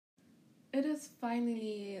It is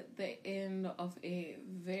finally the end of a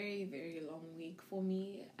very, very long week for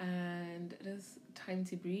me, and it is time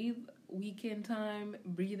to breathe. Weekend time,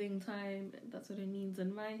 breathing time, that's what it means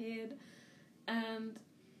in my head. And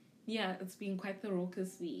yeah, it's been quite the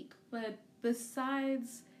raucous week. But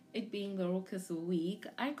besides it being the raucous week,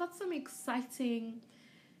 I got some exciting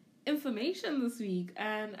information this week,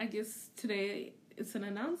 and I guess today it's an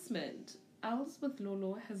announcement. Owls with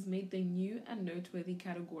Lolo has made the new and noteworthy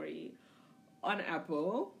category on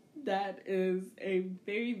Apple. That is a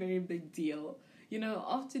very, very big deal.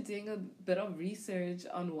 After doing a bit of research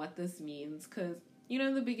on what this means, because,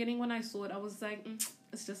 in the beginning when I saw it, I was like,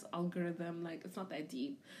 it's just algorithm, like, it's not that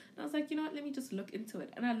deep. And I was like, you know what, let me just look into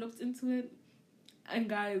it. And I looked into it, and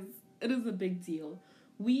guys, it is a big deal.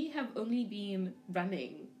 We have only been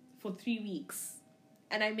running for 3 weeks,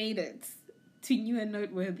 and I made it to new and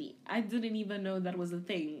noteworthy. I didn't even know that was a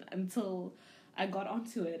thing until I got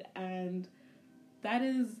onto it, and that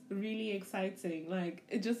is really exciting. Like,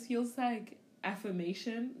 it just feels like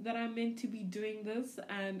affirmation that I'm meant to be doing this,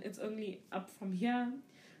 and it's only up from here.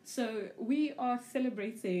 So we are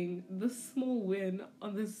celebrating this small win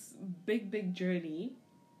on this big, big journey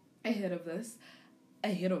ahead of us.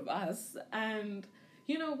 And,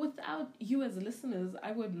 without you as listeners,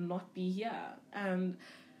 I would not be here. And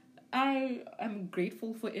I am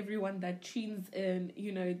grateful for everyone that tunes in,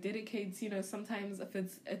 dedicates, sometimes if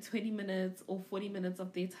it's 20 minutes or 40 minutes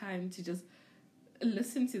of their time to just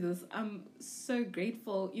listen to this. I'm so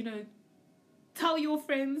grateful. Tell your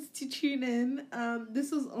friends to tune in.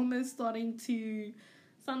 This is almost starting to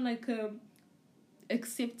sound like a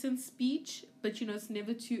acceptance speech, but it's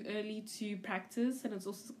never too early to practice, and it's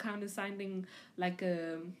also kind of sounding like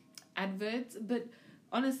a advert. But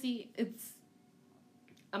honestly,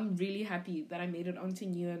 I'm really happy that I made it onto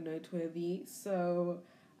New and Noteworthy. So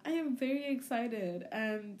I am very excited.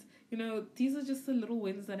 And, these are just the little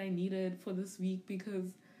wins that I needed for this week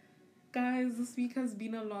because, guys, this week has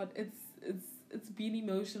been a lot. It's been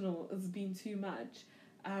emotional. It's been too much.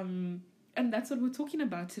 And that's what we're talking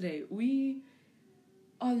about today. We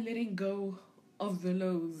are letting go of the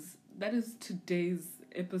lows. That is today's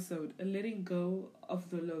episode. A letting go of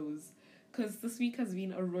the lows. Because this week has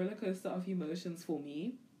been a roller coaster of emotions for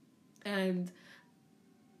me. And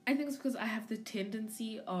I think it's because I have the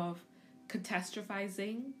tendency of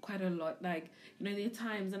catastrophizing quite a lot. Like, there are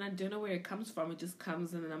times, and I don't know where it comes from. It just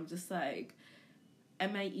comes, and then I'm just like,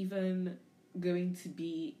 am I even going to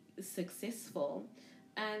be successful?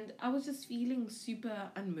 And I was just feeling super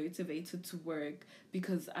unmotivated to work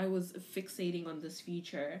because I was fixating on this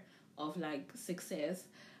future of, like, success.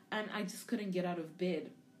 And I just couldn't get out of bed.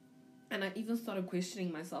 And I even started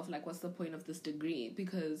questioning myself, like, what's the point of this degree?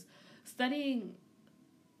 Because studying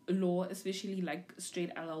law, especially, like,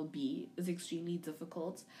 straight LLB, is extremely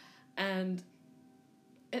difficult. And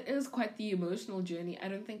it is quite the emotional journey. I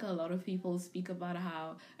don't think a lot of people speak about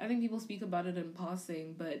I think people speak about it in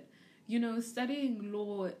passing, but, studying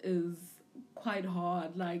law is quite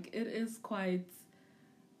hard. Like,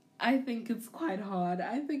 I think it's quite hard.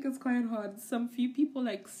 Some few people,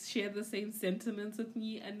 like, share the same sentiments with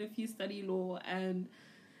me, and if you study law and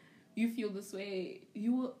you feel this way,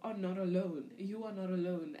 you are not alone.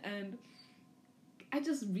 And I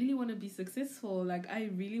just really want to be successful. Like, I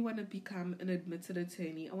really want to become an admitted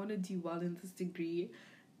attorney. I want to do well in this degree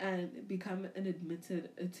and become an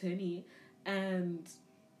admitted attorney. And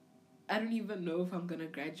I don't even know if I'm going to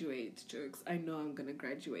graduate. Jokes. I know I'm going to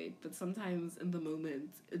graduate. But sometimes in the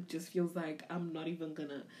moment, it just feels like I'm not even going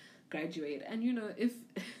to graduate. And, if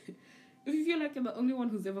if you feel like you're the only one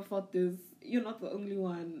who's ever fought this, you're not the only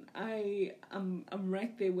one. I'm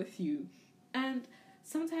right there with you. And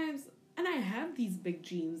sometimes, and I have these big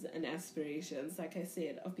dreams and aspirations, like I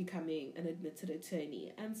said, of becoming an admitted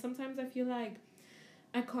attorney. And sometimes I feel like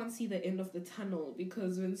I can't see the end of the tunnel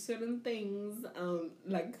because when certain things,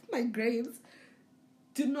 like my grades,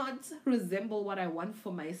 do not resemble what I want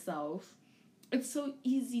for myself, it's so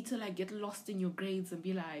easy to, like, get lost in your grades and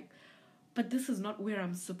be like, but this is not where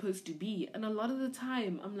I'm supposed to be. And a lot of the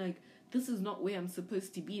time, I'm like, this is not where I'm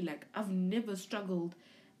supposed to be. Like, I've never struggled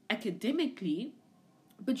academically,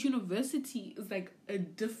 but university is, like, a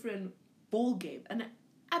different ball game, an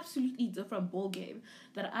absolutely different ball game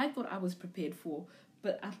that I thought I was prepared for.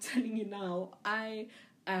 But I'm telling you now, I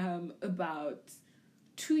am about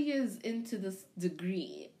 2 years into this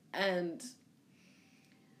degree, and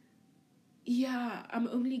yeah, I'm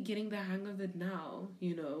only getting the hang of it now,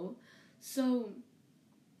 So,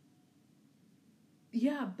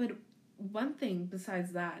 yeah, but one thing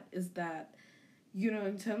besides that is that,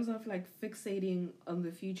 in terms of, like, fixating on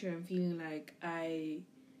the future and feeling like I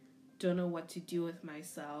don't know what to do with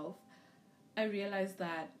myself, I realized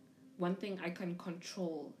that one thing I can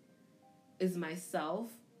control is myself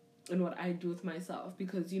and what I do with myself,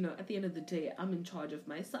 because, at the end of the day, I'm in charge of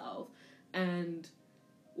myself and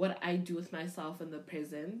what I do with myself in the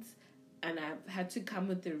present. And I've had to come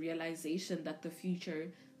with the realization that the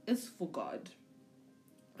future is for God.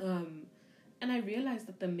 And I realized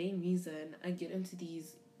that the main reason I get into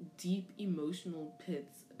these deep emotional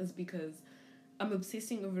pits is because I'm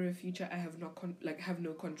obsessing over a future I have not have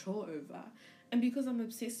no control over. And because I'm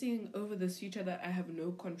obsessing over this future that I have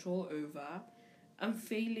no control over, I'm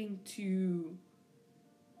failing to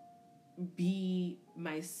be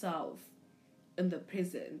myself in the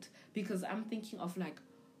present, because I'm thinking of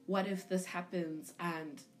what if this happens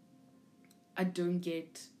and I don't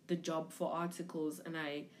get the job for articles and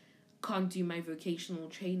I can't do my vocational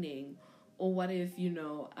training, or what if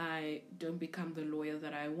I don't become the lawyer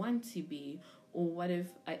that I want to be, or what if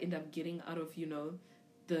I end up getting out of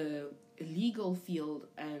the legal field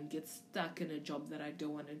and get stuck in a job that I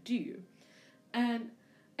don't want to do. And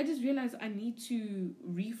I just realized I need to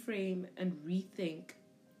reframe and rethink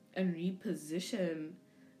and reposition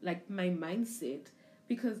my mindset,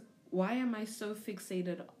 because why am I so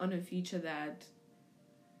fixated on a future that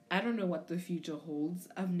I don't know what the future holds?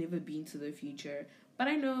 I've never been to the future, but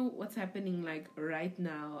I know what's happening right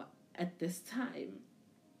now at this time.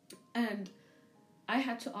 And I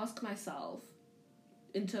had to ask myself,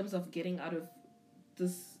 in terms of getting out of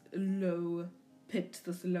this low pit,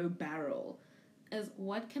 this low barrel, is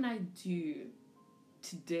what can I do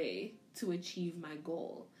today to achieve my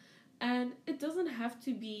goal? And it doesn't have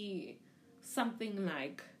to be something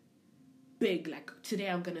big, today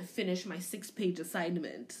I'm gonna finish my 6-page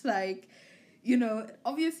assignment.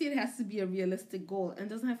 Obviously it has to be a realistic goal, and it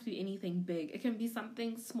doesn't have to be anything big. It can be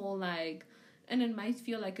something small, and it might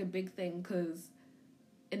feel like a big thing, because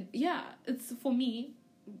it's for me.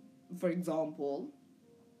 For example,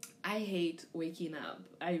 I hate waking up.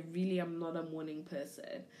 I really am not a morning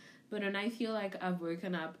person. But when I feel like I've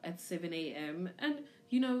woken up at 7 a.m. and,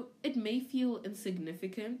 it may feel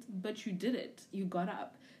insignificant, but you did it. You got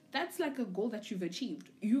up. That's a goal that you've achieved.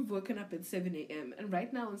 You've woken up at 7 a.m. And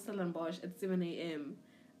right now in Stellenbosch at 7 a.m.,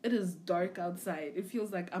 it is dark outside. It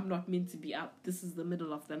feels like I'm not meant to be up. This is the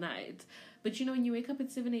middle of the night. But, when you wake up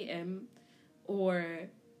at 7 a.m. or,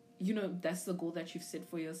 that's the goal that you've set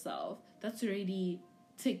for yourself, that's already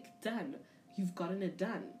done. You've gotten it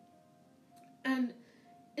done. And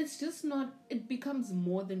it's just not, it becomes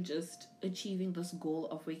more than just achieving this goal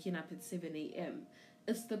of waking up at 7 a.m.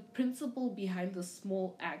 It's the principle behind the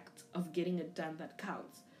small act of getting it done that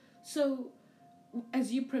counts. So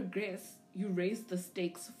as you progress, you raise the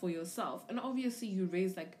stakes for yourself. And obviously you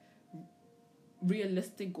raise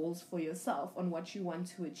realistic goals for yourself on what you want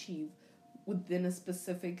to achieve within a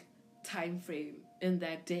specific time frame in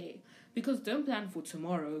that day. Because don't plan for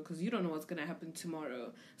tomorrow, because you don't know what's going to happen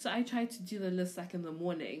tomorrow. So I try to do the list in the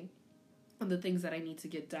morning on the things that I need to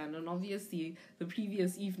get done. And obviously the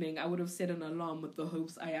previous evening I would have set an alarm with the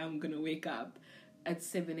hopes I am going to wake up at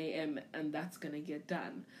 7 a.m. and that's going to get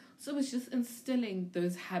done. So it's just instilling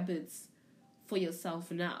those habits for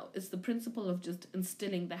yourself now. It's the principle of just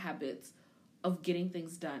instilling the habits of getting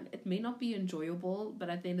things done. It may not be enjoyable, but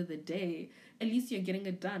at the end of the day, at least you're getting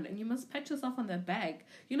it done, and you must pat yourself on the back.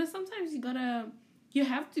 Sometimes you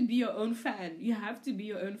have to be your own fan. You have to be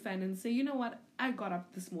your own fan and say, you know what, I got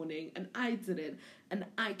up this morning and I did it, and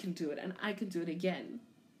I can do it, and I can do it again.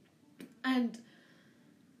 And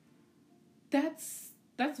that's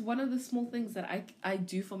one of the small things that I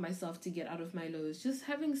do for myself to get out of my lows. Just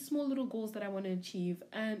having small little goals that I want to achieve,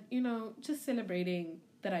 and, just celebrating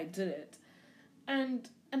that I did it. And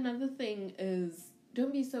another thing is,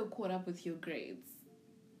 don't be so caught up with your grades.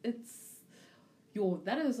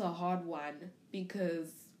 That is a hard one, because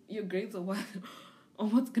your grades are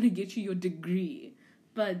what's going to get you your degree.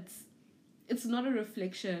 But it's not a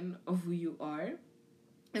reflection of who you are.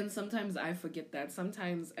 And sometimes I forget that.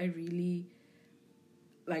 Sometimes I really,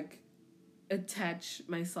 attach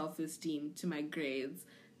my self-esteem to my grades.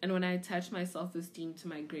 And when I attach my self-esteem to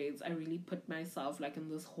my grades, I really put myself, in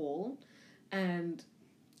this hole. And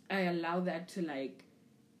I allow that to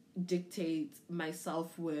dictate my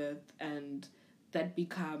self-worth, and that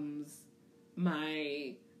becomes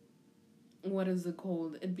my, what is it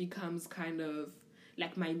called? It becomes kind of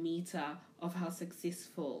my meter of how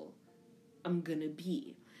successful I'm gonna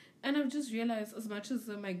be. And I've just realized, as much as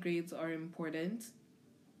my grades are important,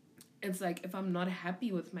 it's if I'm not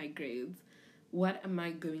happy with my grades, what am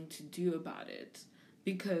I going to do about it?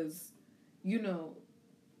 Because, you're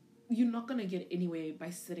not going to get anywhere by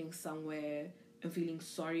sitting somewhere and feeling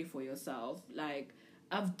sorry for yourself.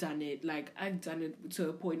 I've done it. Like, I've done it to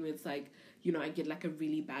a point where it's like, I get like a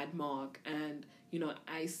really bad mark, and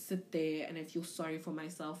I sit there and I feel sorry for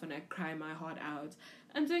myself and I cry my heart out.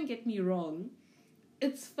 And don't get me wrong,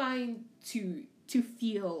 it's fine to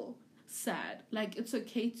feel sad. Like, it's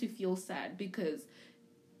okay to feel sad, because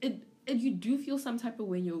you do feel some type of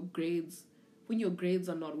when your grades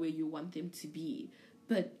are not where you want them to be.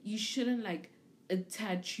 But you shouldn't like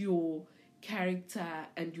attach your character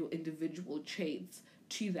and your individual traits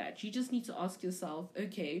to that. You just need to ask yourself,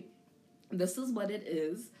 okay, this is what it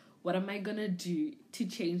is. What am I gonna do to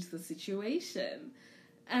change the situation?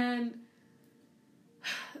 And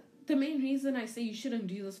the main reason I say you shouldn't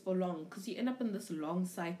do this for long, because you end up in this long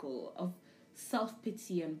cycle of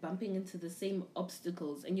self-pity and bumping into the same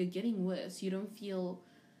obstacles, and you're getting worse. You don't feel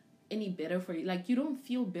any better for you. Like, you don't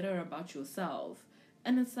feel better about yourself.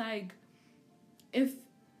 And it's like, if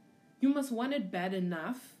you must want it bad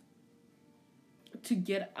enough to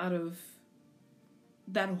get out of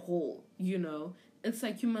that hole, it's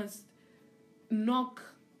like you must knock.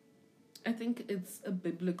 I think it's a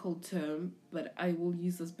biblical term, but I will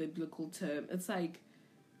use this biblical term. It's like,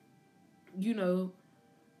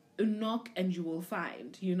 knock and you will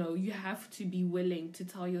find. You have to be willing to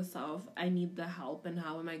tell yourself, I need the help, and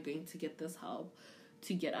how am I going to get this help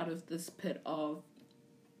to get out of this pit of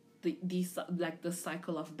the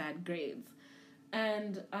cycle of bad grades.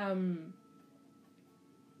 And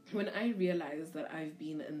when I realized that I've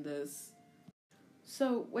been in this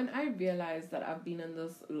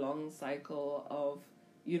long cycle of,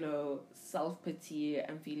 self-pity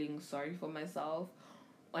and feeling sorry for myself,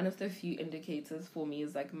 one of the few indicators for me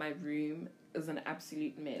is like my room is an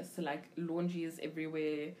absolute mess. Like, laundry is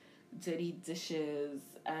everywhere, dirty dishes,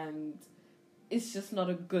 and it's just not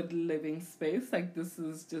a good living space. Like, this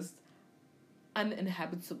is just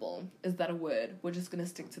uninhabitable. Is that a word? We're just gonna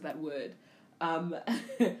stick to that word. And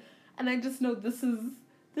I just know this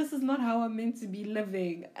is not how I'm meant to be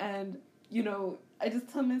living. And I just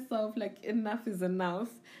tell myself, like, enough is enough.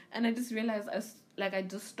 And I just realized I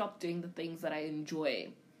just stopped doing the things that I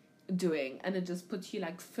enjoy doing, and it just puts you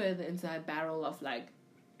like further into a barrel of like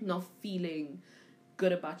not feeling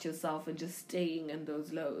good about yourself and just staying in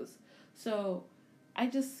those lows. So I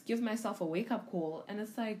just give myself a wake-up call, and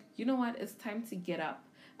it's like, you know what, it's time to get up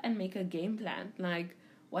and make a game plan. Like,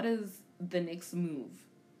 what is the next move?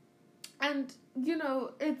 And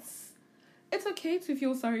it's okay to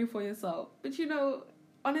feel sorry for yourself, but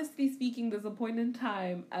honestly speaking, there's a point in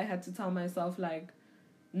time I had to tell myself, like,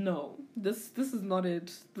 no, this is not it.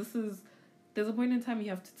 There's a point in time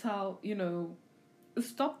you have to tell,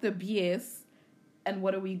 stop the BS, and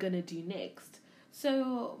what are we gonna do next?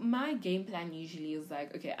 So my game plan usually is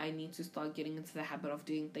like, okay, I need to start getting into the habit of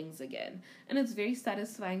doing things again. And it's very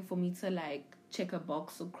satisfying for me to like check a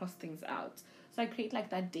box or cross things out. So I create like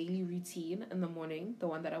that daily routine in the morning, the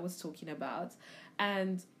one that I was talking about.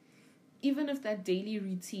 And even if that daily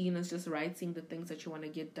routine is just writing the things that you want to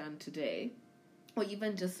get done today, or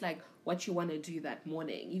even just like what you want to do that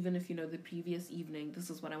morning, even if the previous evening, this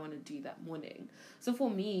is what I want to do that morning. So for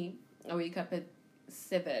me, I wake up at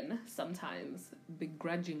 7 sometimes,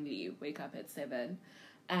 begrudgingly wake up at 7,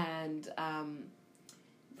 and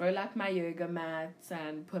roll out my yoga mats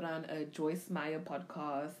and put on a Joyce Meyer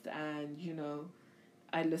podcast, and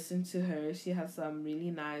I listen to her. She has some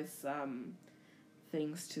really nice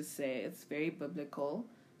things to say. It's very biblical,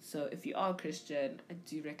 so if you are a Christian, I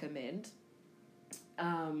do recommend.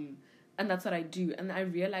 And that's what I do. And I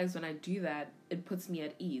realize when I do that, it puts me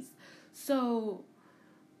at ease. So,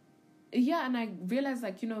 yeah, and I realize,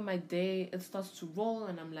 like, my day, it starts to roll,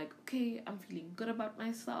 and I'm like, okay, I'm feeling good about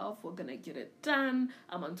myself. We're gonna get it done.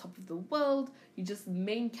 I'm on top of the world. You just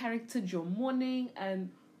main charactered your morning,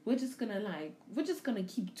 and we're just gonna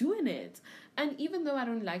keep doing it. And even though I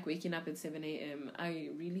don't like waking up at 7 a.m., I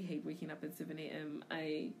really hate waking up at 7 a.m.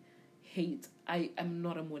 I am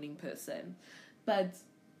not a morning person. But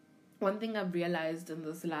one thing I've realized in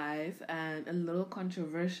this life, and a little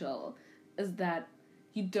controversial, is that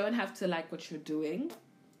you don't have to like what you're doing,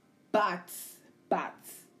 but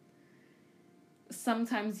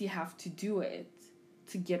sometimes you have to do it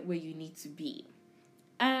to get where you need to be.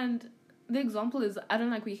 And the example is, I don't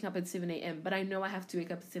like waking up at 7 a.m., but I know I have to wake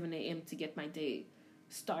up at 7 a.m. to get my day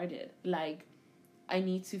started. Like, I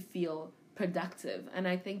need to feel productive. And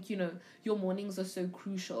I think, your mornings are so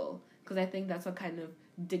crucial, because I think that's what kind of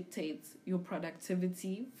dictates your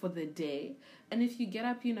productivity for the day. And if you get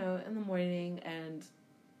up, in the morning and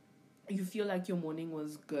you feel like your morning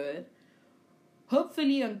was good,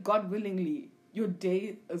 hopefully and God willingly, your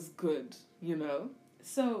day is good,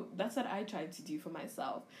 So that's what I try to do for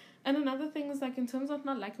myself. And another thing is, like, in terms of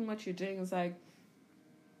not liking what you're doing, is like,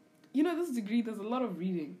 this degree, there's a lot of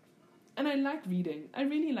reading. And I like reading. I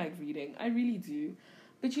really like reading. I really do.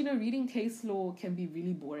 But, reading case law can be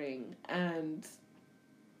really boring. And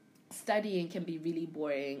studying can be really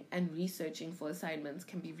boring. And researching for assignments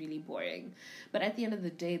can be really boring. But at the end of the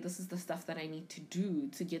day, this is the stuff that I need to do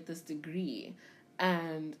to get this degree.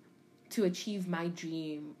 And to achieve my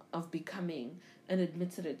dream of becoming an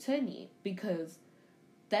admitted attorney. Because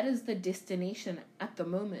that is the destination at the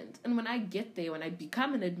moment. And when I get there, when I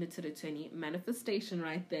become an admitted attorney, manifestation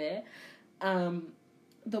right there,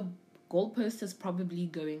 the goalpost is probably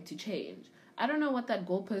going to change. I don't know what that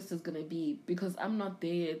goalpost is going to be because I'm not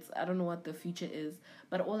there yet. I don't know what the future is.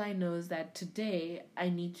 But all I know is that today I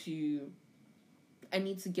need to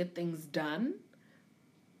get things done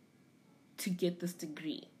to get this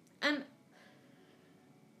degree.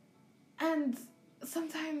 And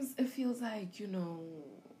sometimes it feels like, you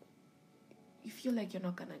feel like you're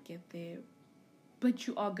not going to get there, but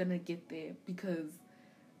you are going to get there, because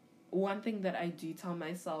one thing that I do tell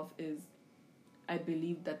myself is I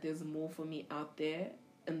believe that there's more for me out there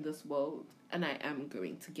in this world, and I am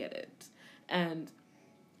going to get it. And,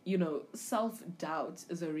 self-doubt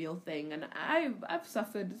is a real thing, and I've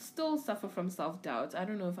still suffer from self-doubt. I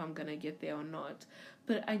don't know if I'm going to get there or not,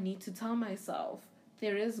 but I need to tell myself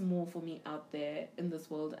there is more for me out there in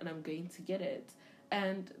this world, and I'm going to get it.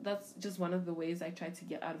 And that's just one of the ways I try to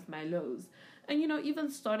get out of my lows. And, even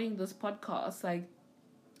starting this podcast, like,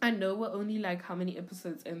 I know we're only, like, how many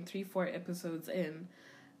episodes in? 3-4 episodes in.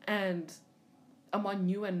 And I'm on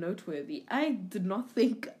New and Noteworthy. I did not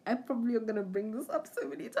think, I probably am going to bring this up so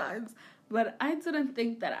many times, but I didn't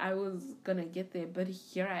think that I was going to get there. But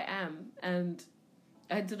here I am. And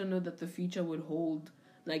I didn't know that the future would hold,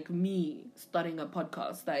 like, me starting a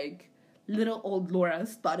podcast, like, little old Laura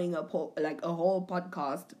starting a whole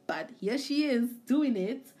podcast, but here she is doing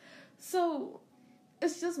it. So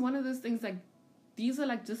it's just one of those things, like, these are,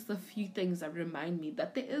 like, just a few things that remind me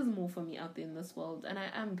that there is more for me out there in this world, and I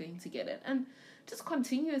am going to get it. And just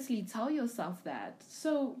continuously tell yourself that.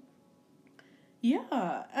 So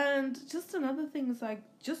yeah. And just another thing is, like,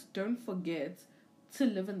 just don't forget to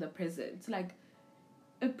live in the present. Like,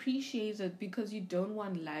 appreciate it, because you don't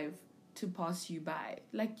want life to pass you by.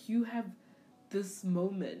 Like, you have this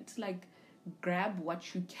moment. Like, grab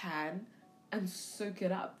what you can and soak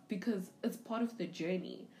it up, because it's part of the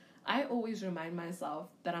journey. I always remind myself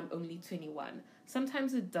that I'm only 21.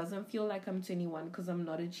 Sometimes it doesn't feel like I'm 21 because I'm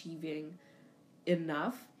not achieving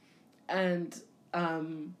enough. And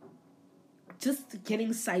just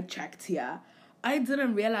getting sidetracked here, I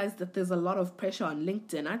didn't realize that there's a lot of pressure on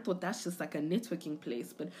LinkedIn. I thought that's just like a networking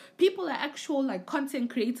place, but people are actual, like, content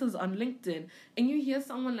creators on LinkedIn, and you hear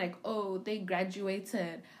someone like, oh, they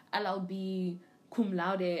graduated LLB cum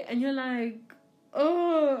laude, and you're like,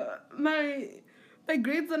 oh, my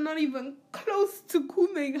grades are not even close to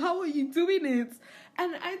cumming. How are you doing it?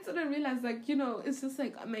 And I didn't realize, like, it's just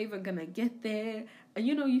like, am I even gonna get there? And,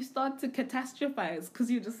 you start to catastrophize because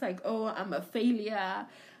you're just like, oh, I'm a failure.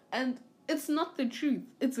 And it's not the truth.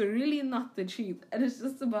 It's really not the truth. And it's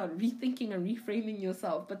just about rethinking and reframing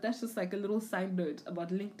yourself. But that's just like a little side note about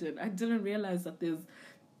LinkedIn. I didn't realize that there's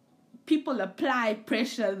people apply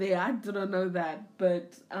pressure there. I didn't know that.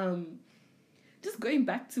 But just going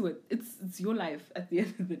back to it, it's your life at the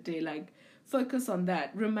end of the day. Like, focus on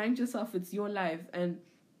that. Remind yourself it's your life. And,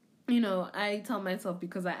 I tell myself,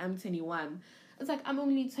 because I am 21, it's like, I'm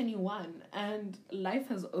only 21 and life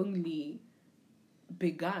has only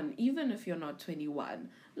begun. Even if you're not 21,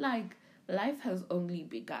 like, life has only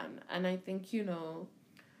begun. And I think,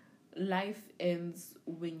 life ends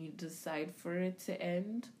when you decide for it to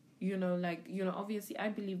end. Obviously I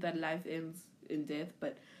believe that life ends in death,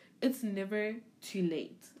 but it's never too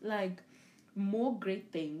late. Like, more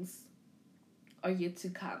great things are yet to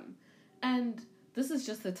come. And this is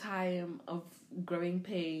just a time of growing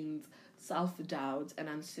pains, self-doubt, and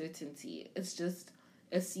uncertainty. It's just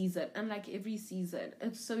a season. And like every season,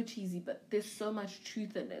 it's so cheesy, but there's so much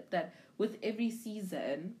truth in it that with every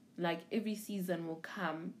season, will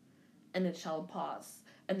come and it shall pass.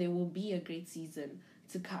 And there will be a great season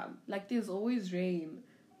to come. Like, there's always rain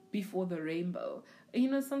before the rainbow.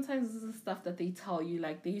 Sometimes this is stuff that they tell you,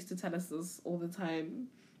 like, they used to tell us this all the time,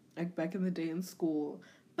 like, back in the day in school.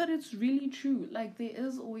 But it's really true. Like, there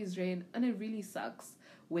is always rain, and it really sucks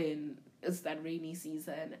when it's that rainy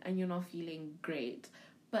season and you're not feeling great.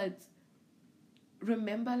 But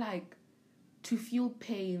remember, like, to feel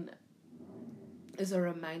pain is a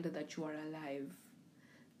reminder that you are alive.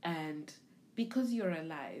 And because you're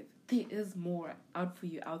alive, there is more out for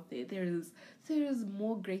you out there. There is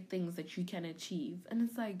more great things that you can achieve. And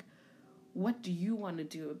it's like, what do you want to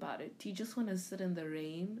do about it? Do you just want to sit in the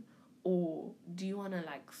rain? Or do you want to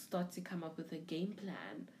like start to come up with a game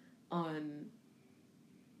plan on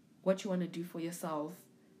what you want to do for yourself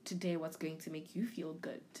today, what's going to make you feel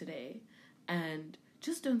good today? And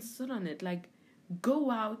just don't sit on it. Like, go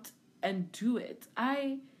out and do it.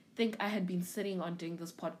 I think I had been sitting on doing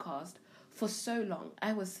this podcast for so long.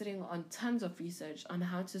 I was sitting on tons of research on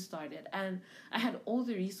how to start it, and I had all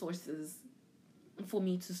the resources for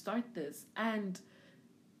me to start this, and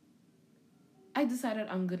I decided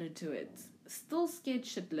I'm gonna do it. Still scared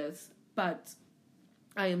shitless, but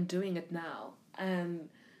I am doing it now. And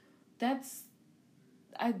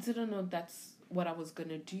I didn't know that's what I was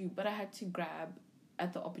gonna do, but I had to grab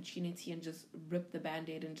at the opportunity and just rip the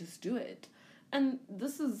band-aid and just do it. And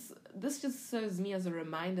this just serves me as a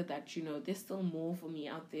reminder that, you know, there's still more for me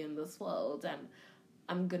out there in this world, and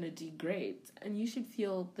I'm gonna do great. And you should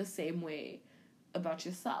feel the same way about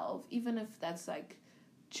yourself, even if that's like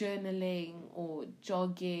journaling or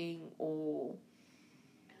jogging, or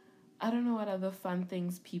I don't know what other fun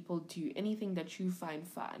things people do, anything that you find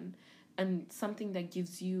fun and something that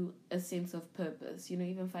gives you a sense of purpose, you know,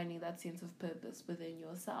 even finding that sense of purpose within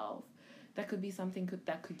yourself. That could be something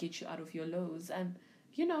that could get you out of your lows. And,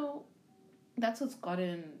 you know, that's what's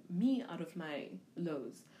gotten me out of my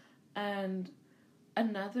lows. And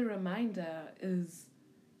another reminder is,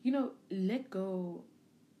 you know, let go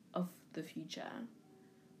of the future.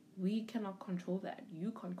 We cannot control that.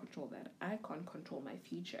 You can't control that. I can't control my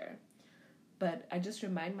future. But I just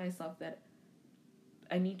remind myself that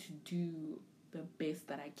I need to do the best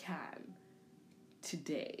that I can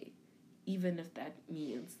today. Even if that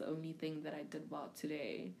means the only thing that I did well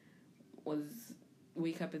today was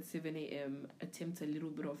wake up at 7 a.m., attempt a little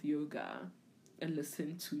bit of yoga, and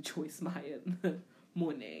listen to Joyce Meyer in the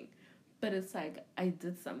morning. But it's like, I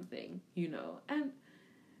did something, you know, and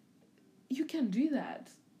you can do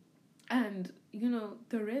that. And, you know,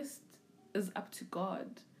 the rest is up to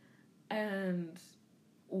God and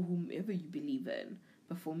or whomever you believe in.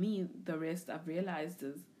 But for me, the rest I've realized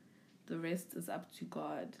is the rest is up to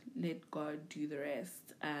God. Let God do the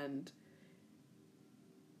rest, and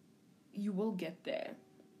you will get there.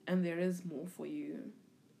 And there is more for you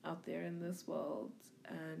out there in this world.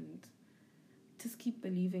 And just keep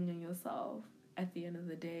believing in yourself. At the end of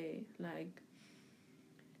the day, like,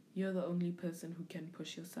 you're the only person who can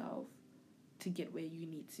push yourself to get where you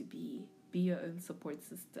need to be. Be your own support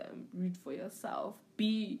system. Root for yourself.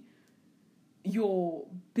 Be your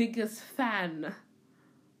biggest fan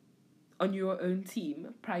on your own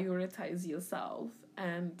team. Prioritize yourself.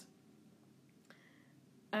 And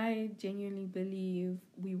I genuinely believe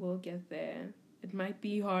we will get there. It might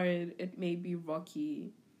be hard. It may be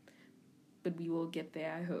rocky. But we will get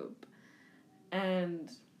there, I hope.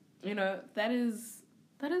 And, you know, that is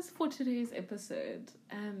for today's episode.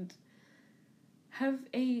 And have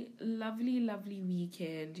a lovely, lovely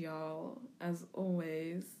weekend, y'all, as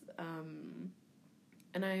always.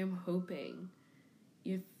 And I am hoping,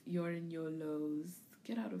 if you're in your lows,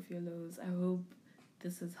 get out of your lows. I hope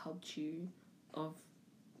this has helped you of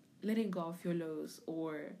letting go of your lows,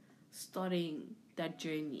 or starting that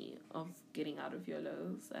journey of getting out of your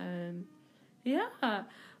lows. And yeah,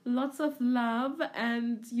 lots of love.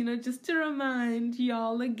 And, you know, just to remind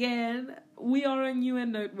y'all again, we are on New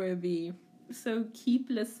and Noteworthy. So keep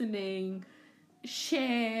listening,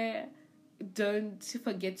 share, don't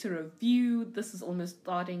forget to review. This is almost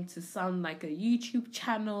starting to sound like a YouTube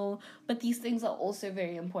channel, but these things are also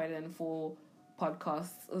very important for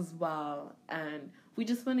podcasts as well. And we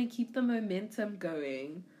just want to keep the momentum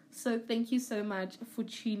going. So thank you so much for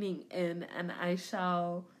tuning in, and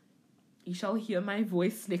you shall hear my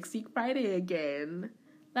voice next week Friday again.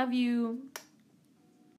 Love you.